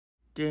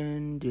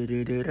Dun, dun,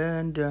 dun,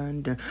 dun,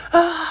 dun, dun.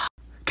 Ah,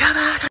 come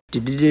on.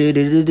 Dun, dun, dun,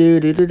 dun, dun,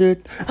 dun, dun, dun.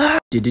 Ah,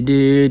 dun, dun,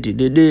 dun,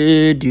 dun, dun,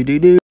 dun, dun,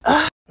 dun, dun.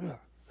 Ah.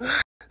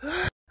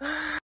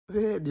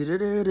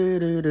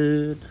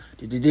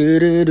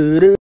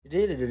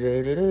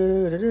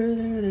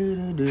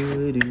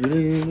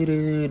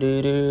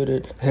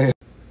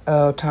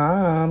 Oh,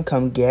 Tom,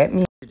 come get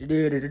me.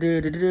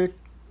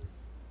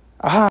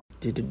 Aha.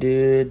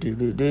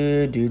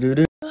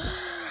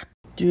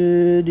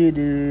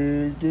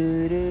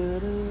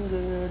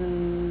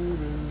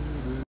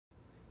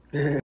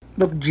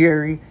 Look,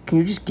 Jerry, can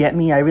you just get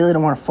me? I really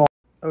don't want to fall.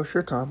 Oh,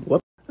 sure, Tom.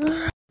 Whoop.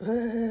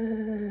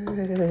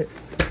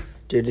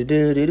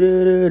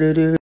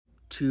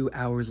 2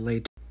 hours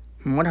later.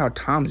 I wonder how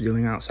Tom's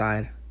doing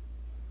outside.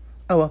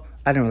 Oh, well,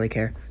 I don't really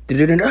care.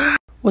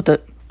 What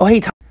the? Oh, hey,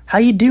 Tom. How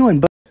you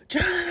doing? But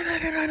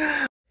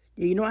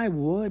you know, I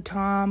would,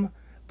 Tom.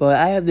 But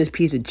I have this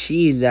piece of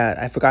cheese that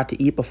I forgot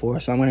to eat before,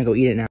 so I'm going to go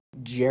eat it now.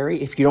 Jerry,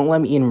 if you don't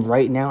let me in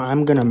right now,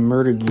 I'm going to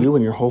murder you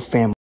and your whole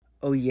family.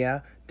 Oh,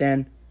 yeah?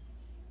 Then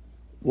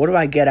what do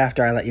I get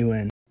after I let you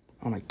in?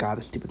 Oh, my God,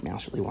 this stupid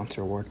mouse really wants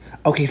a reward.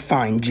 Okay,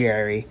 fine,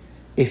 Jerry.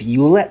 If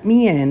you let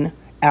me in,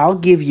 I'll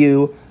give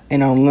you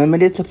an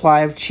unlimited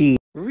supply of cheese.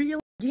 Really?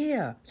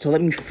 Yeah. So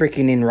let me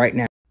freaking in right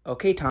now.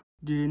 Okay, Tom.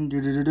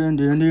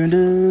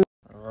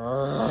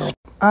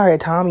 All right,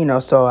 Tom, you know,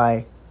 so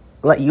I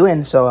let you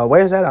in. So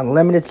where's that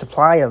unlimited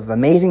supply of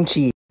amazing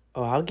cheese?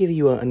 Oh, I'll give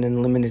you an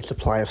unlimited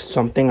supply of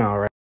something, all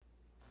right.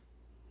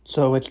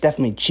 So it's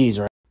definitely cheese,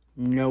 right?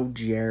 No,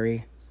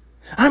 Jerry.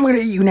 I'm gonna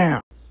eat you now.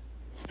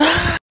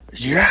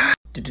 Yeah.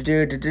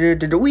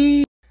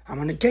 I'm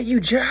gonna get you,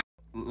 Jerry.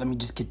 Let me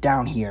just get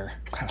down here.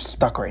 I'm kind of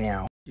stuck right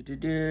now.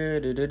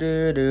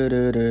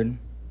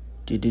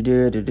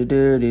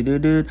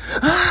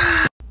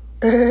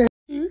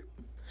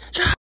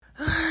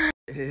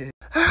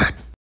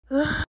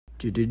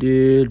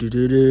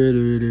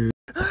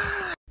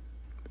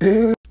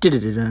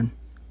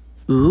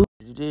 Ooh.